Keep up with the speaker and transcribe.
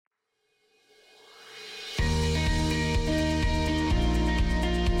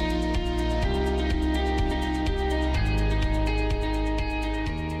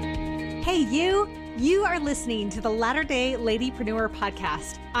you. You are listening to the Latter-day Ladypreneur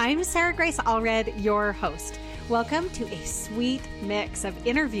podcast. I'm Sarah Grace Allred, your host. Welcome to a sweet mix of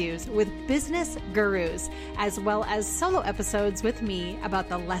interviews with business gurus, as well as solo episodes with me about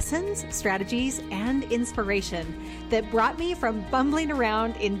the lessons, strategies, and inspiration that brought me from bumbling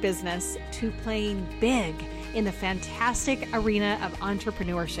around in business to playing big in the fantastic arena of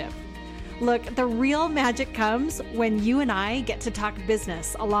entrepreneurship. Look, the real magic comes when you and I get to talk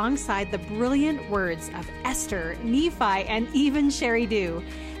business alongside the brilliant words of Esther, Nephi, and even Sherry Dew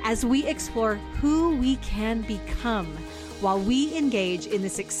as we explore who we can become while we engage in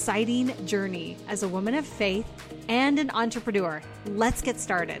this exciting journey as a woman of faith and an entrepreneur. Let's get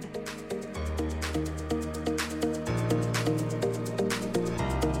started.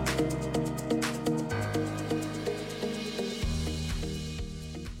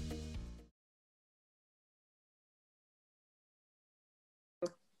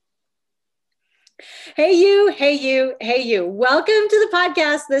 Hey you, hey you, hey you. Welcome to the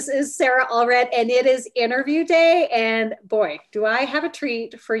podcast. This is Sarah Allred and it is interview day. And boy, do I have a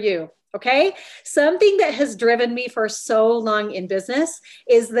treat for you. Okay. Something that has driven me for so long in business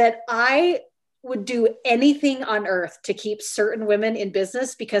is that I would do anything on earth to keep certain women in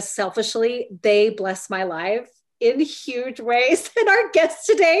business because selfishly they bless my life in huge ways. And our guest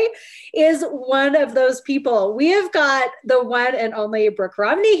today is one of those people. We have got the one and only Brooke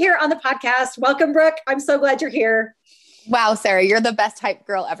Romney here on the podcast. Welcome, Brooke. I'm so glad you're here. Wow, Sarah, you're the best hype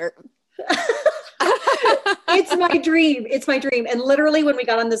girl ever. It's my dream. It's my dream. And literally when we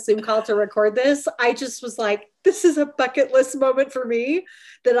got on the Zoom call to record this, I just was like, this is a bucket list moment for me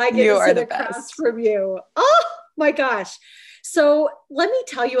that I get to sit across from you. Oh my gosh. So let me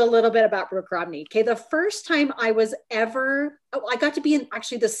tell you a little bit about Brooke Romney. Okay. The first time I got to be in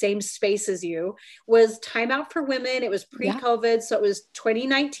actually the same space as you was Time Out for Women. It was pre-COVID. Yeah. So it was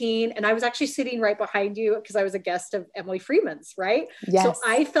 2019. And I was actually sitting right behind you because I was a guest of Emily Freeman's, right? Yes. So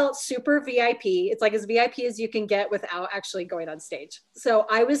I felt super VIP. It's like as VIP as you can get without actually going on stage. So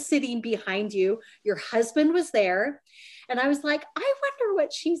I was sitting behind you. Your husband was there. And I was like, I wonder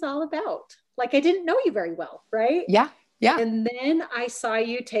what she's all about. Like I didn't know you very well, right? Yeah. Yeah. And then I saw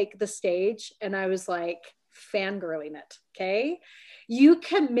you take the stage and I was like fangirling it. Okay. You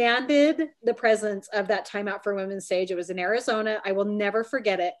commanded the presence of that Time Out for Women stage. It was in Arizona. I will never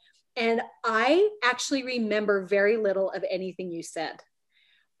forget it. And I actually remember very little of anything you said,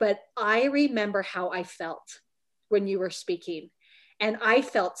 but I remember how I felt when you were speaking. And I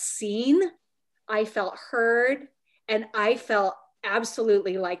felt seen, I felt heard, and I felt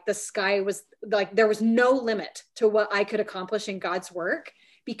absolutely like the sky was like, there was no limit to what I could accomplish in God's work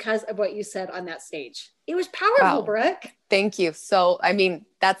because of what you said on that stage. It was powerful, wow. Brooke. Thank you. So, I mean,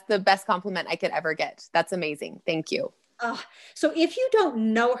 that's the best compliment I could ever get. That's amazing. Thank you. So if you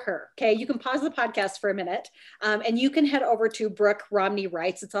don't know her, okay, you can pause the podcast for a minute and you can head over to Brooke Romney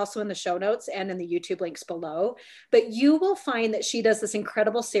Writes. It's also in the show notes and in the YouTube links below, but you will find that she does this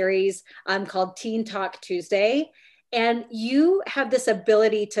incredible series called Teen Talk Tuesday. And you have this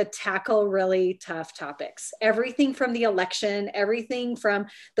ability to tackle really tough topics, everything from the election, everything from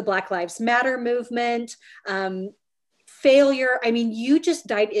the Black Lives Matter movement, failure. I mean, you just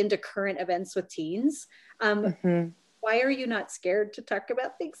dive into current events with teens. Why are you not scared to talk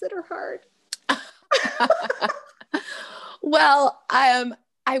about things that are hard? Well,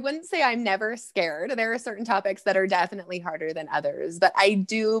 I wouldn't say I'm never scared. There are certain topics that are definitely harder than others, but I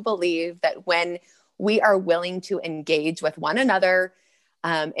do believe that when we are willing to engage with one another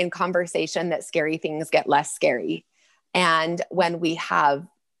in conversation, that scary things get less scary. And when we have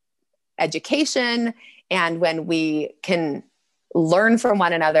education and when we can learn from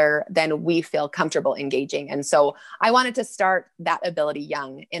one another, then we feel comfortable engaging. And so I wanted to start that ability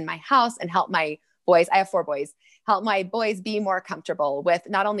young in my house and help my boys, I have 4 boys, help my boys be more comfortable with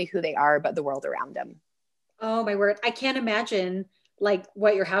not only who they are, but the world around them. Oh my word. I can't imagine like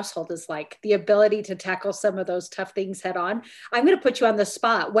what your household is like, the ability to tackle some of those tough things head on. I'm going to put you on the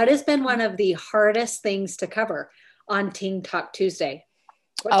spot. What has been one of the hardest things to cover on Teen Talk Tuesday?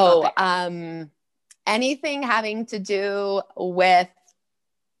 Anything having to do with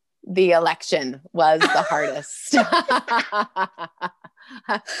the election was the hardest.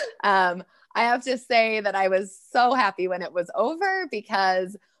 I have to say that I was so happy when it was over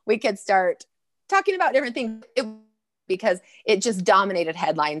because we could start talking about different things. Because it just dominated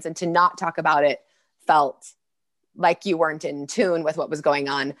headlines, and to not talk about it felt like you weren't in tune with what was going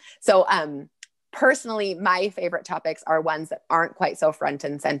on. So personally, my favorite topics are ones that aren't quite so front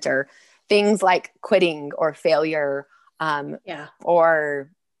and center. Things like quitting or failure,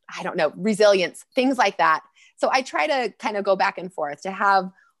 or I don't know, resilience, things like that. So I try to kind of go back and forth to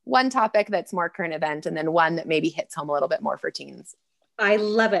have one topic that's more current event, and then one that maybe hits home a little bit more for teens. I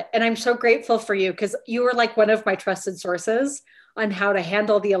love it. And I'm so grateful for you because you were like one of my trusted sources on how to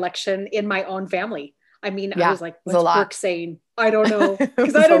handle the election in my own family. I mean, I was like, what's Brooke saying? I don't know,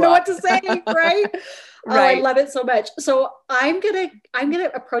 because I don't know what to say, right? Oh, I love it so much. So I'm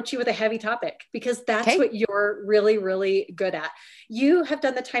gonna approach you with a heavy topic because that's what you're really, really good at. You have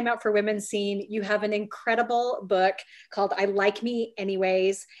done the Time Out for Women scene. You have an incredible book called I Like Me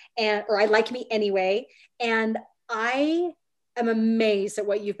Anyways, or I Like Me Anyway. And I am amazed at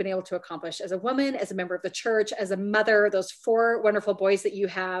what you've been able to accomplish as a woman, as a member of the church, as a mother, those 4 wonderful boys that you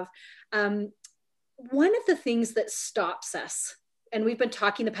have. One of the things that stops us, and we've been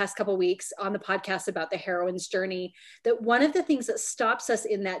talking the past couple of weeks on the podcast about the heroine's journey, that one of the things that stops us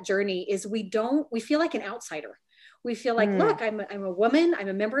in that journey is we feel like an outsider. We feel like, look, I'm a woman, I'm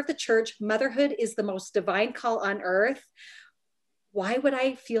a member of the church. Motherhood is the most divine call on earth. Why would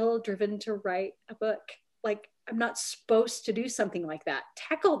I feel driven to write a book? Like, I'm not supposed to do something like that.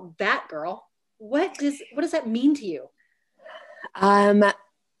 Tackle that, girl. What does that mean to you?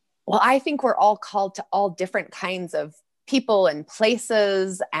 Well, I think we're all called to all different kinds of people and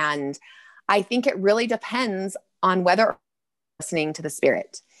places. And I think it really depends on whether we're listening to the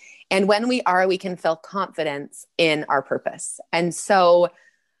Spirit. And when we are, we can feel confidence in our purpose. And so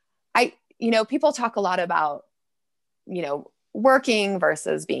people talk a lot about, working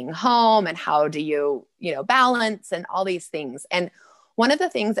versus being home and how do you, balance and all these things. And one of the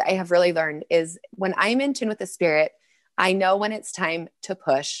things that I have really learned is when I'm in tune with the Spirit, I know when it's time to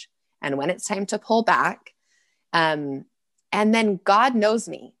push and when it's time to pull back. And then God knows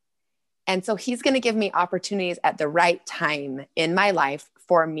me. And so he's going to give me opportunities at the right time in my life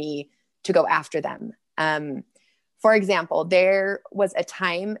for me to go after them. For example, there was a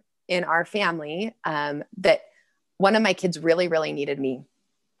time in our family that one of my kids really, really needed me.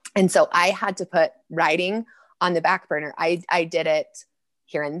 And so I had to put writing on the back burner. I did it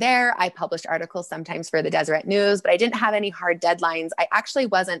here and there. I published articles sometimes for the Deseret News, but I didn't have any hard deadlines. I actually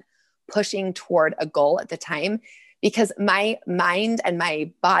wasn't pushing toward a goal at the time because my mind and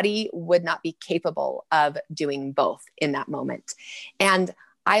my body would not be capable of doing both in that moment. And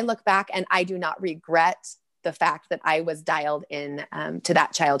I look back and I do not regret the fact that I was dialed in to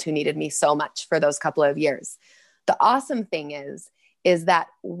that child who needed me so much for those couple of years. The awesome thing is that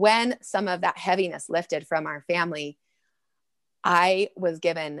when some of that heaviness lifted from our family, I was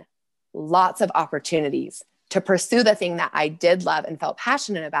given lots of opportunities to pursue the thing that I did love and felt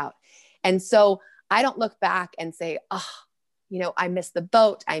passionate about. And so I don't look back and say, I missed the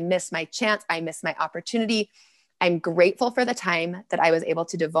boat. I missed my chance. I missed my opportunity. I'm grateful for the time that I was able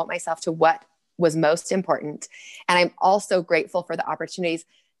to devote myself to what was most important. And I'm also grateful for the opportunities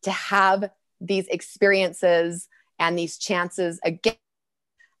to have these experiences and these chances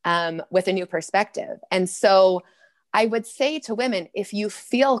again with a new perspective. And so I would say to women, if you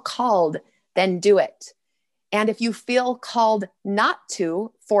feel called, then do it. And if you feel called not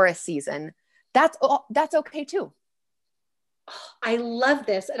to for a season, that's okay too. I love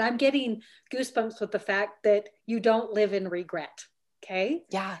this. And I'm getting goosebumps with the fact that you don't live in regret. Okay.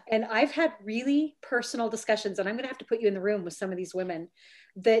 Yeah. And I've had really personal discussions, and I'm going to have to put you in the room with some of these women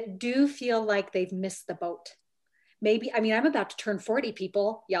that do feel like they've missed the boat. I'm about to turn 40,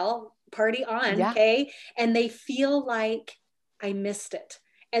 people, y'all party on. Yeah. Okay. And they feel like I missed it.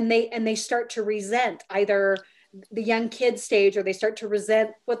 And they start to resent either the young kid stage, or they start to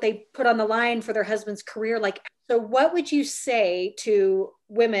resent what they put on the line for their husband's career. So what would you say to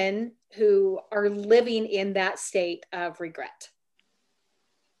women who are living in that state of regret?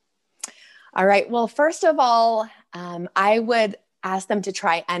 All right. Well, first of all, I would ask them to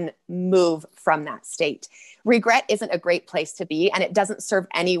try and move from that state. Regret isn't a great place to be, and it doesn't serve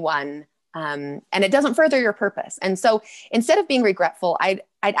anyone, and it doesn't further your purpose. And so instead of being regretful, I'd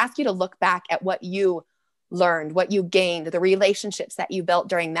ask you to look back at what you learned, what you gained, the relationships that you built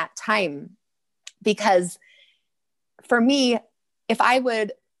during that time. Because for me, if I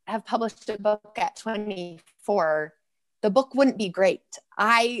would have published a book at 24, the book wouldn't be great.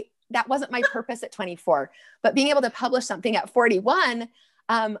 That wasn't my purpose at 24, but being able to publish something at 41,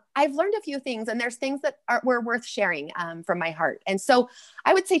 I've learned a few things, and there's things that were worth sharing from my heart. And so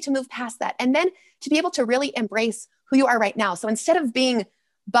I would say to move past that, and then to be able to really embrace who you are right now. So instead of being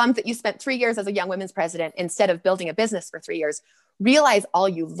bummed that you spent 3 years as a young women's president, instead of building a business for 3 years, realize all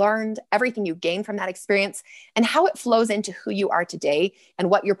you learned, everything you gained from that experience, and how it flows into who you are today and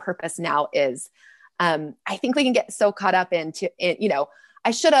what your purpose now is. I think we can get so caught up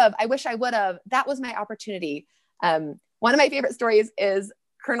I wish I would have, that was my opportunity. One of my favorite stories is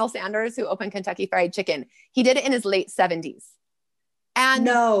Colonel Sanders, who opened Kentucky Fried Chicken. He did it in his late 70s. And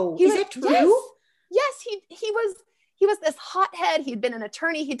no, is that true? Yes, he was this hothead. He'd been an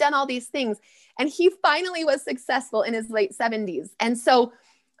attorney. He'd done all these things. And he finally was successful in his late 70s. And so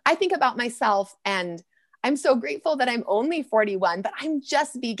I think about myself, and I'm so grateful that I'm only 41, but I'm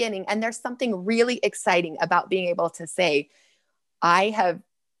just beginning. And there's something really exciting about being able to say, I have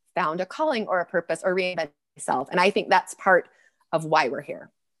found a calling or a purpose or reinvented myself. And I think that's part of why we're here.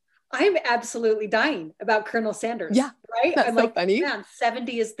 I'm absolutely dying about Colonel Sanders. Yeah. Right. That's I'm so like, funny. man,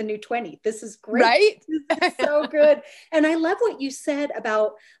 70 is the new 20. This is great. Right. This is so good. And I love what you said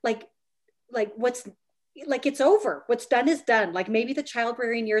about like what's like, it's over. What's done is done. Like maybe the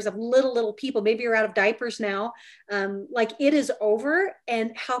childbearing years of little people, maybe you're out of diapers now. Like it is over.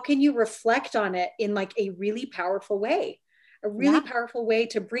 And how can you reflect on it in like a really powerful way? A really powerful way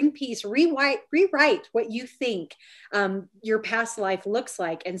to bring peace, rewrite what you think your past life looks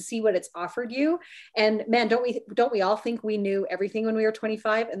like and see what it's offered you. And man, don't we all think we knew everything when we were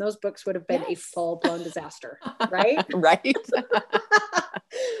 25? And those books would have been a full-blown disaster, right? Right.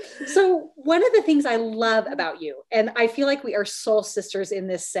 So one of the things I love about you, and I feel like we are soul sisters in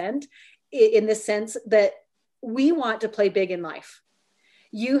this sense that we want to play big in life.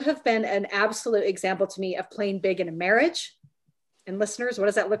 You have been an absolute example to me of playing big in a marriage. And listeners, what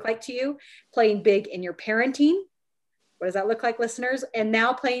does that look like to you? Playing big in your parenting. What does that look like, listeners? And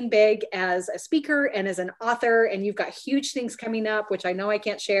now playing big as a speaker and as an author. And you've got huge things coming up, which I know I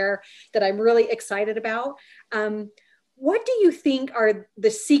can't share, that I'm really excited about. What do you think are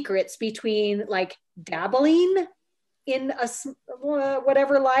the secrets between like dabbling in a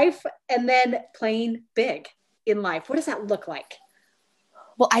whatever life and then playing big in life? What does that look like?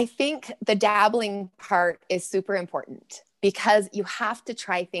 Well, I think the dabbling part is super important, because you have to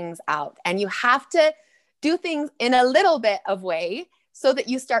try things out and you have to do things in a little bit of way so that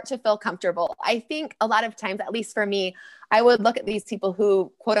you start to feel comfortable. I think a lot of times, at least for me, I would look at these people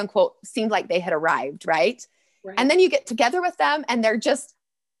who quote unquote seemed like they had arrived, right? And then you get together with them and they're just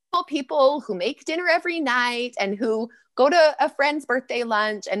people who make dinner every night and who go to a friend's birthday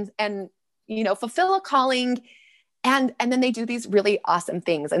lunch and you know, fulfill a calling. And then they do these really awesome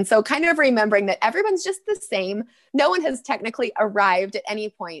things. And so kind of remembering that everyone's just the same. No one has technically arrived at any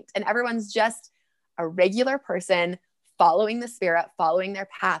point, and everyone's just a regular person following the Spirit, following their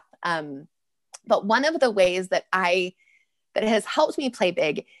path. But one of the ways that has helped me play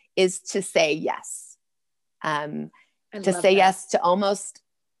big is to say yes. To say yes to almost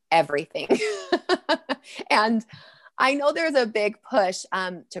everything. And I know there's a big push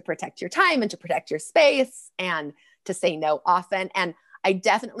to protect your time and to protect your space and to say no often. And I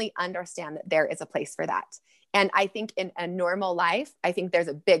definitely understand that there is a place for that. And I think in a normal life, I think there's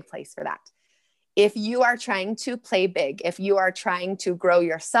a big place for that. If you are trying to play big, if you are trying to grow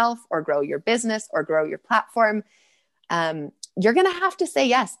yourself or grow your business or grow your platform, you're going to have to say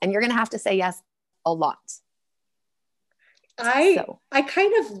yes. And you're going to have to say yes a lot. I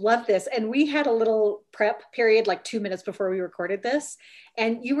kind of love this. And we had a little prep period, like 2 minutes before we recorded this.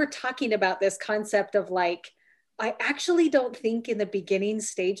 And you were talking about this concept of like, I actually don't think in the beginning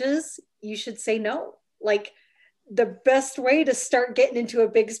stages, you should say no. Like the best way to start getting into a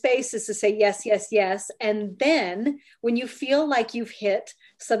big space is to say yes, yes, yes. And then when you feel like you've hit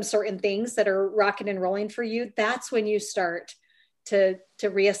some certain things that are rocking and rolling for you, that's when you start to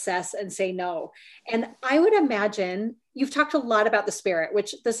reassess and say no. And I would imagine you've talked a lot about the Spirit,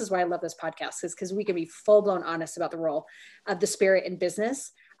 which this is why I love this podcast, is because we can be full blown honest about the role of the Spirit in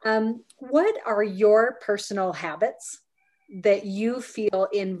business. What are your personal habits that you feel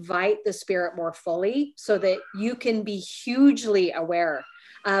invite the Spirit more fully so that you can be hugely aware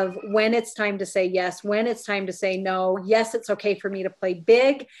of when it's time to say yes, when it's time to say no? Yes, it's okay for me to play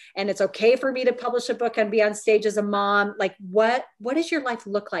big, and it's okay for me to publish a book and be on stage as a mom. Like what does your life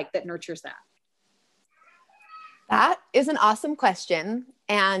look like that nurtures that? That is an awesome question.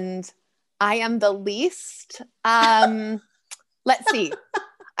 And I am the least, let's see.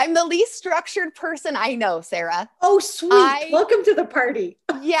 I'm the least structured person I know, Sarah. Oh, sweet. Welcome to the party.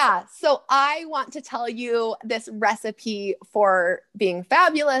 Yeah. So I want to tell you this recipe for being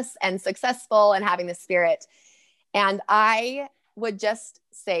fabulous and successful and having the Spirit. And I would just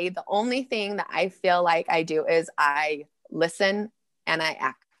say the only thing that I feel like I do is I listen and I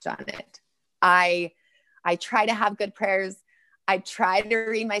act on it. I try to have good prayers. I try to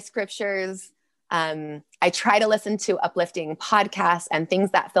read my scriptures. I try to listen to uplifting podcasts and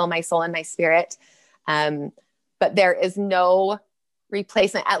things that fill my soul and my spirit. But there is no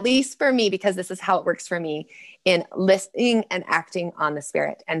replacement, at least for me, because this is how it works for me, in listening and acting on the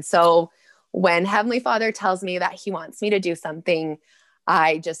Spirit. And so when Heavenly Father tells me that He wants me to do something,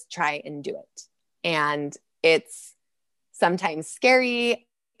 I just try and do it. And it's sometimes scary.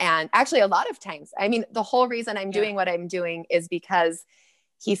 And actually a lot of times, I mean, the whole reason I'm doing what I'm doing is because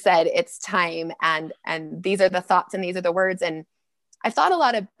he said, it's time. And these are the thoughts and these are the words. And I've thought a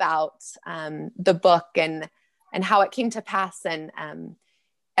lot about the book and how it came to pass. And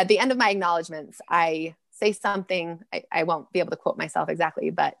at the end of my acknowledgements, I say something, I won't be able to quote myself exactly,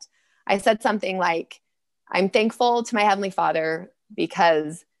 but I said something like, I'm thankful to my Heavenly Father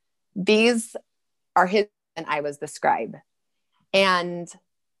because these are his and I was the scribe. And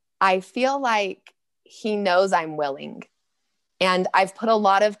I feel like he knows I'm willing. And I've put a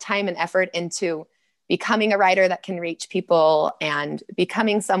lot of time and effort into becoming a writer that can reach people and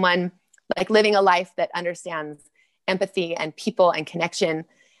becoming someone like living a life that understands empathy and people and connection.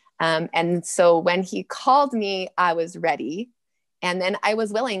 And so when he called me, I was ready. And then I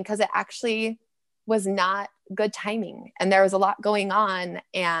was willing because it actually was not good timing. And there was a lot going on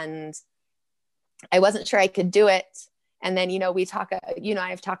and I wasn't sure I could do it. And then,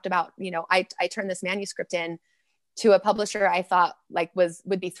 I've talked about, I turned this manuscript in to a publisher I thought like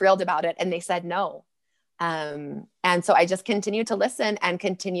would be thrilled about it. And they said no. And so I just continued to listen and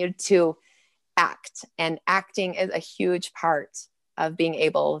continued to act. And acting is a huge part of being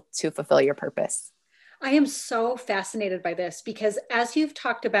able to fulfill your purpose. I am so fascinated by this because as you've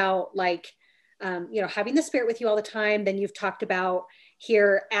talked about like, having the Spirit with you all the time, then you've talked about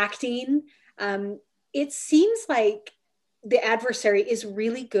here acting. It seems like the adversary is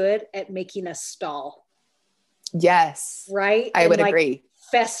really good at making us stall. Yes. Right. I would agree.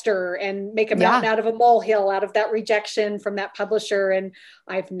 Fester and make a mountain out of a molehill out of that rejection from that publisher. And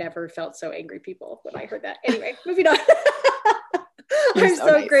I've never felt so angry people when I heard that. Anyway, moving on. I'm so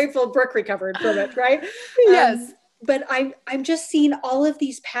nice. Grateful Brooke recovered from it. Right. Yes. But I'm just seeing all of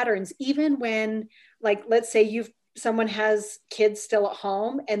these patterns, even when like, let's say someone has kids still at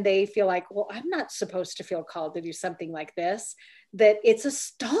home and they feel like, well, I'm not supposed to feel called to do something like this, that it's a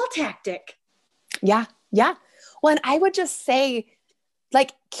stall tactic. Yeah. Yeah. Well, and I would just say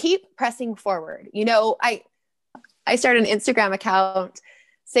like, keep pressing forward. I started an Instagram account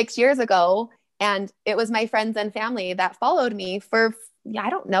 6 years ago and it was my friends and family that followed me for, I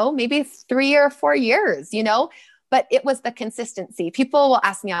don't know, maybe 3 or 4 years, but it was the consistency. People will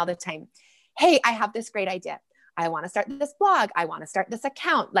ask me all the time, hey, I have this great idea. I want to start this blog. I want to start this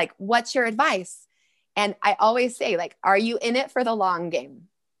account. Like, what's your advice? And I always say, like, are you in it for the long game?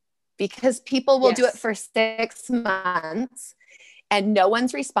 Because people will do it for 6 months and no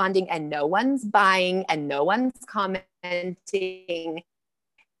one's responding and no one's buying and no one's commenting.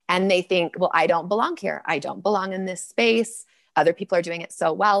 And they think, well, I don't belong here. I don't belong in this space. Other people are doing it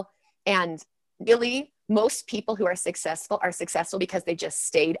so well. And really, most people who are successful because they just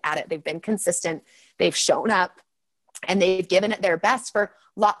stayed at it. They've been consistent. They've shown up and they've given it their best for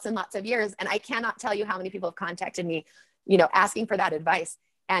lots and lots of years. And I cannot tell you how many people have contacted me, asking for that advice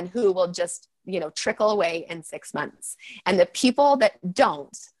and who will just, trickle away in 6 months. And the people that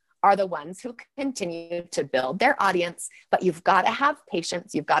don't are the ones who continue to build their audience, but you've got to have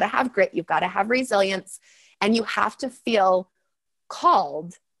patience. You've got to have grit. You've got to have resilience, and you have to feel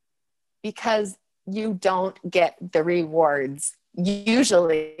called because you don't get the rewards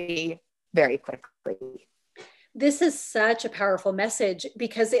usually very quickly. This is such a powerful message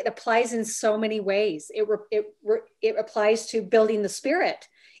because it applies in so many ways. It applies to building the Spirit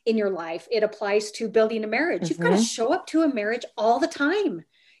in your life. It applies to building a marriage. You've got to show up to a marriage all the time,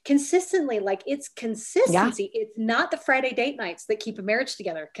 consistently. Like, it's consistency. Yeah. It's not the Friday date nights that keep a marriage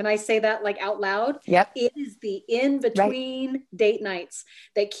together. Can I say that like out loud? Yep. It is the in-between date nights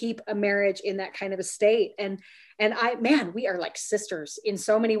that keep a marriage in that kind of a state. And we are like sisters in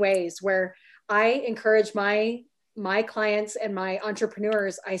so many ways, where I encourage my clients and my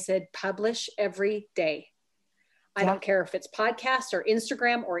entrepreneurs. I said, publish every day. I don't care if it's podcast or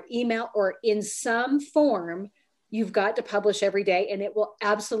Instagram or email or in some form, you've got to publish every day, and it will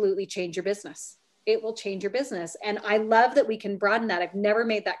absolutely change your business. It will change your business. And I love that we can broaden that. I've never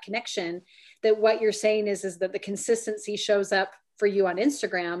made that connection, that what you're saying is that the consistency shows up for you on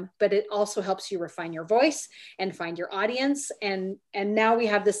Instagram, but it also helps you refine your voice and find your audience. And now we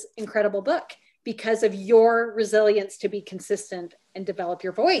have this incredible book because of your resilience to be consistent and develop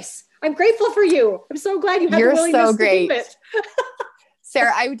your voice. I'm grateful for you. I'm so glad you had the willingness to do it.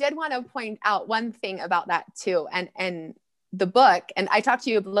 Sarah, I did want to point out one thing about that too. And the book, and I talked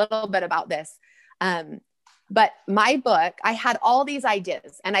to you a little bit about this, but my book, I had all these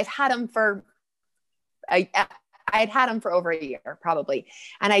ideas and I'd had them for over a year probably.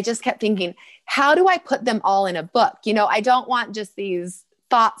 And I just kept thinking, how do I put them all in a book? I don't want just these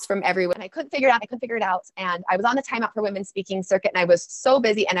thoughts from everyone. I couldn't figure it out. And I was on the Time Out for Women speaking circuit and I was so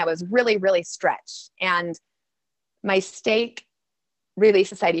busy and I was really, really stretched. And my stake Relief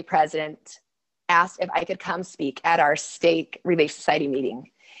Society president asked if I could come speak at our stake Relief Society meeting.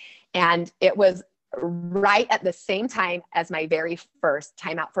 And it was right at the same time as my very first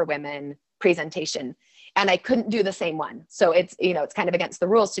Time Out for Women presentation. And I couldn't do the same one. So it's, you know, it's kind of against the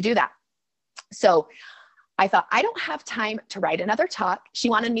rules to do that. So I thought, I don't have time to write another talk. She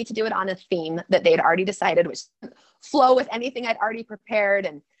wanted me to do it on a theme that they had already decided, which didn't flow with anything I'd already prepared.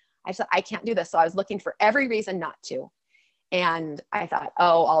 And I said, I can't do this. So I was looking for every reason not to. And I thought,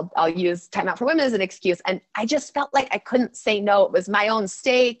 oh, I'll use Time Out for Women as an excuse. And I just felt like I couldn't say no. It was my own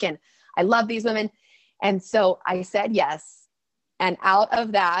stake and I love these women. And so I said yes. And out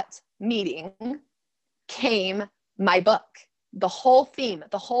of that meeting came my book. The whole theme,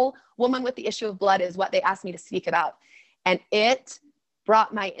 the whole Woman with the Issue of Blood is what they asked me to speak about. And it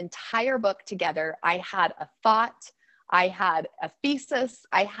brought my entire book together. I had a thought, I had a thesis,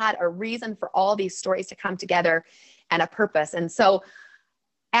 I had a reason for all these stories to come together and a purpose. And so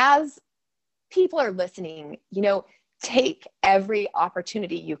as people are listening, you know, take every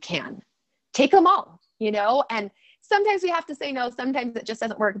opportunity you can. Take them all, you know, and sometimes we have to say no, sometimes it just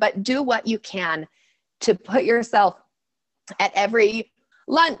doesn't work, but do what you can to put yourself at every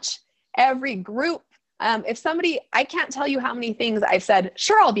lunch, every group. If somebody, I can't tell you how many things I've said,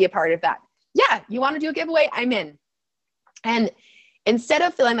 sure, I'll be a part of that. Yeah, you want to do a giveaway? I'm in. And instead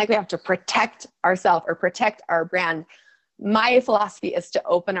of feeling like we have to protect ourselves or protect our brand, my philosophy is to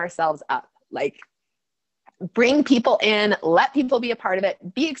open ourselves up, like bring people in, let people be a part of it,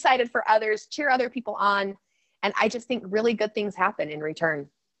 be excited for others, cheer other people on. And I just think really good things happen in return.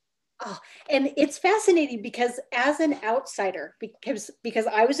 Oh, and it's fascinating because as an outsider, because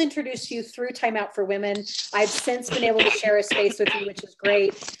I was introduced to you through Time Out for Women, I've since been able to share a space with you, which is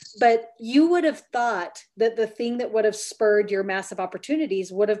great. But you would have thought that the thing that would have spurred your massive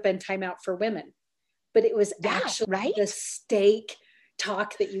opportunities would have been Time Out for Women. But it was actually the stake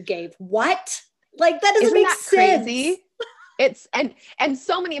talk that you gave. What? Like, that doesn't make sense. Crazy? It's, and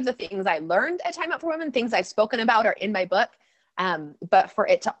so many of the things I learned at Time Out for Women, things I've spoken about are in my book. But for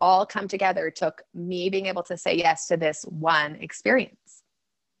it to all come together took me being able to say yes to this one experience.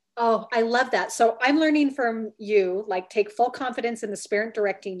 Oh, I love that. So I'm learning from you, like take full confidence in the spirit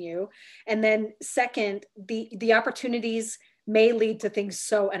directing you. And then second, the opportunities may lead to things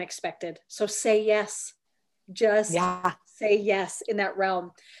so unexpected. So say yes, just say yes in that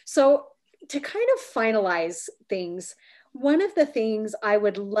realm. So to kind of finalize things, one of the things I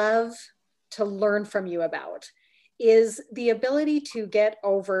would love to learn from you about is the ability to get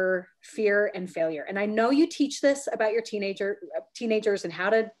over fear and failure. And I know you teach this about your teenagers and how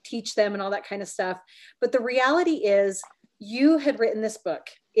to teach them and all that kind of stuff. But the reality is you had written this book.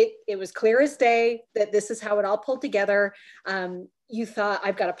 It was clear as day that this is how it all pulled together. You thought,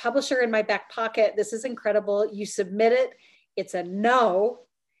 I've got a publisher in my back pocket. This is incredible. You submit it. It's a no.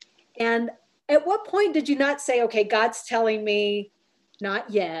 And at what point did you not say, okay, God's telling me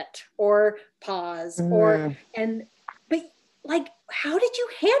not yet, or pause, but like, how did you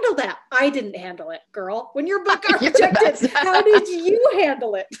handle that? I didn't handle it, girl. When your book got rejected, how did you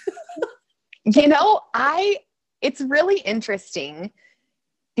handle it? You know, it's really interesting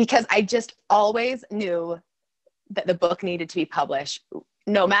because I just always knew that the book needed to be published,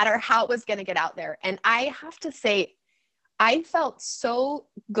 no matter how it was going to get out there. And I have to say, I felt so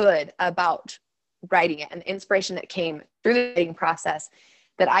good about writing it and the inspiration that came through the writing process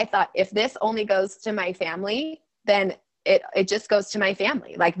that I thought, if this only goes to my family, then it just goes to my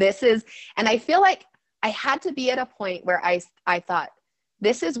family. Like this is, and I feel like I had to be at a point where I thought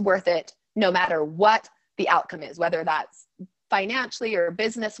this is worth it no matter what the outcome is, whether that's financially or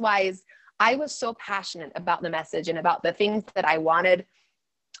business wise. I was so passionate about the message and about the things that I wanted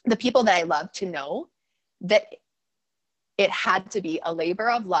the people that I love to know, that it had to be a labor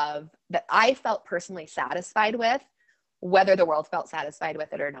of love that I felt personally satisfied with, whether the world felt satisfied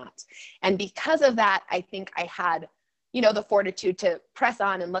with it or not. And because of that, I think I had, you know, the fortitude to press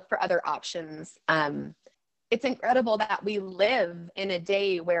on and look for other options. It's incredible that we live in a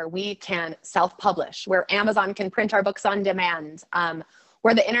day where we can self-publish, where Amazon can print our books on demand,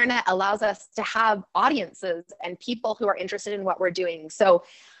 where the internet allows us to have audiences and people who are interested in what we're doing. So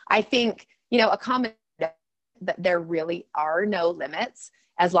I think, you know, a comment that there really are no limits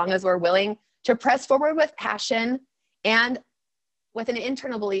as long as we're willing to press forward with passion and with an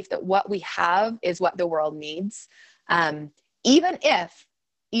internal belief that what we have is what the world needs, even if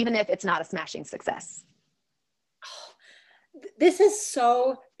it's not a smashing success. This is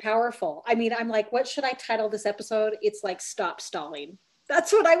so powerful. I mean, I'm like, what should I title this episode? It's like, Stop Stalling.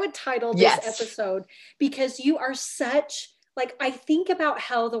 That's what I would title this episode, because you are such, like, I think about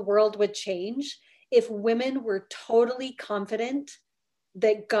how the world would change if women were totally confident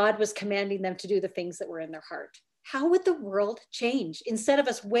that God was commanding them to do the things that were in their heart? How would the world change? Instead of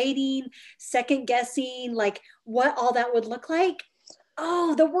us waiting, second guessing, like what all that would look like,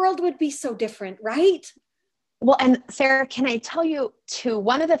 oh, the world would be so different, right? Well, and Sarah, can I tell you too,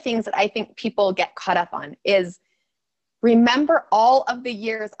 one of the things that I think people get caught up on is remember all of the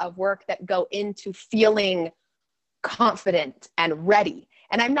years of work that go into feeling confident and ready.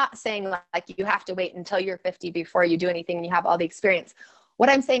 And I'm not saying like you have to wait until you're 50 before you do anything and you have all the experience. What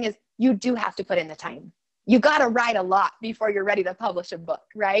I'm saying is you do have to put in the time. You got to write a lot before you're ready to publish a book,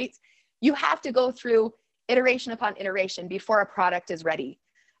 right? You have to go through iteration upon iteration before a product is ready.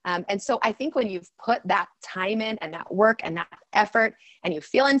 And so I think when you've put that time in and that work and that effort and you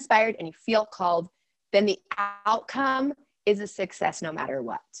feel inspired and you feel called, then the outcome is a success no matter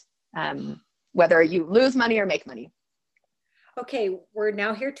what, whether you lose money or make money. Okay, we're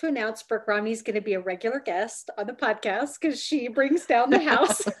now here to announce Brooke Romney is going to be a regular guest on the podcast because she brings down the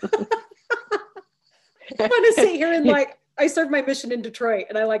house. I want to sit here and like, I served my mission in Detroit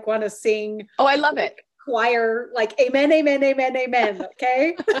and I like want to sing. Oh, I love it. Choir, like amen, amen, amen, amen.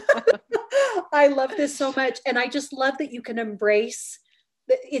 Okay. I love this so much. And I just love that you can embrace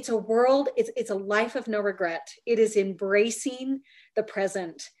that it's a world, it's a life of no regret. It is embracing the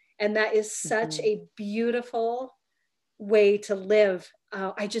present. And that is such a beautiful way to live.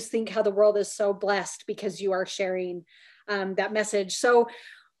 I just think how the world is so blessed because you are sharing that message. So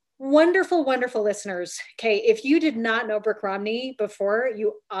wonderful, wonderful listeners. Okay, if you did not know Brooke Romney before,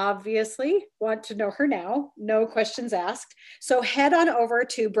 you obviously want to know her now. No questions asked. So head on over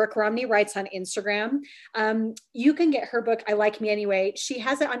to Brooke Romney Writes on Instagram. You can get her book, I Like Me Anyway. She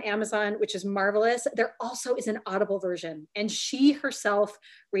has it on Amazon, which is marvelous. There also is an Audible version, and she herself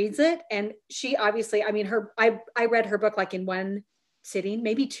reads it. And she obviously, I mean, I read her book like in one sitting,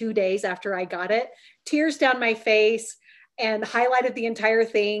 maybe 2 days after I got it, tears down my face, and highlighted the entire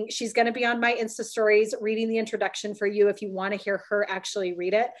thing. She's going to be on my Insta stories reading the introduction for you if you want to hear her actually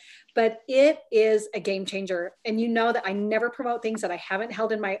read it. But it is a game changer. And you know that I never promote things that I haven't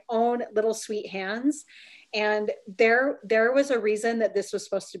held in my own little sweet hands. And there was a reason that this was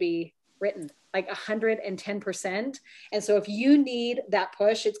supposed to be written, like 110%. And so if you need that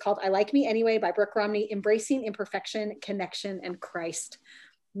push, it's called I Like Me Anyway by Brooke Romney, Embracing Imperfection, Connection, and Christ.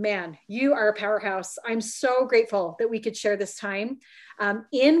 Man, you are a powerhouse. I'm so grateful that we could share this time.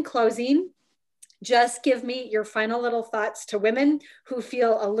 In closing, just give me your final little thoughts to women who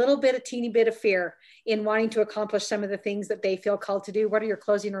feel a teeny bit of fear in wanting to accomplish some of the things that they feel called to do. What are your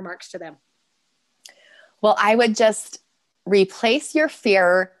closing remarks to them? Well, I would just replace your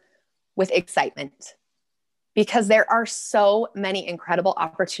fear with excitement, because there are so many incredible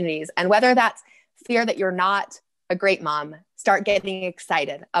opportunities. And whether that's fear that you're not a great mom, start getting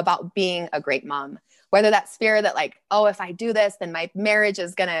excited about being a great mom. Whether that's fear that like, oh, if I do this, then my marriage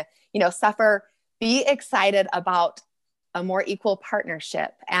is going to, suffer. Be excited about a more equal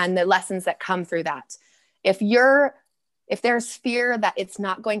partnership and the lessons that come through that. If there's fear that it's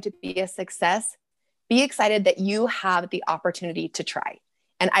not going to be a success, be excited that you have the opportunity to try.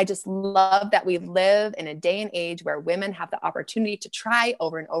 And I just love that we live in a day and age where women have the opportunity to try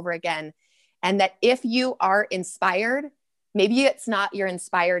over and over again. And that if you are inspired, maybe it's not you're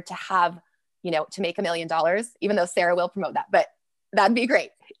inspired to have, to make $1 million, even though Sarah will promote that, but that'd be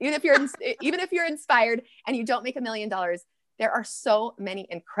great. Even if you're inspired and you don't make $1 million, there are so many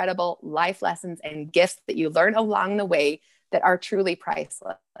incredible life lessons and gifts that you learn along the way that are truly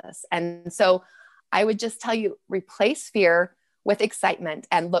priceless. And so I would just tell you, replace fear with excitement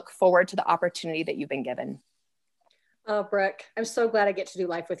and look forward to the opportunity that you've been given. Oh, Brooke, I'm so glad I get to do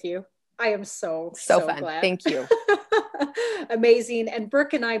life with you. I am so fun. Glad. Thank you. Amazing. And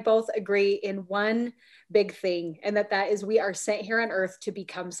Brooke and I both agree in one big thing, and that is we are sent here on earth to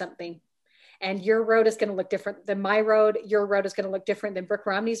become something. And your road is going to look different than my road. Your road is going to look different than Brooke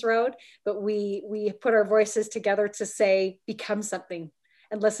Romney's road. But we put our voices together to say, become something,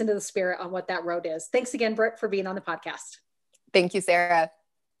 and listen to the Spirit on what that road is. Thanks again, Brooke, for being on the podcast. Thank you, Sarah.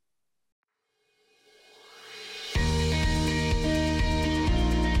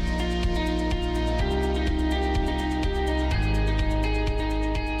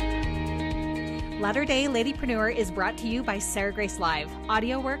 Latter Day Ladypreneur is brought to you by Sarah Grace Live,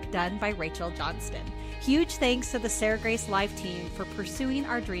 audio work done by Rachel Johnston. Huge thanks to the Sarah Grace Live team for pursuing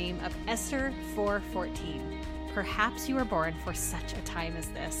our dream of Esther 4:14. Perhaps you were born for such a time as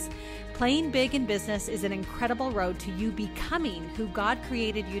this. Playing big in business is an incredible road to you becoming who God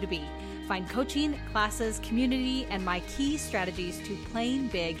created you to be. Find coaching, classes, community, and my key strategies to playing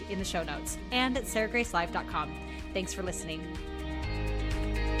big in the show notes and at sarahgracelive.com. Thanks for listening.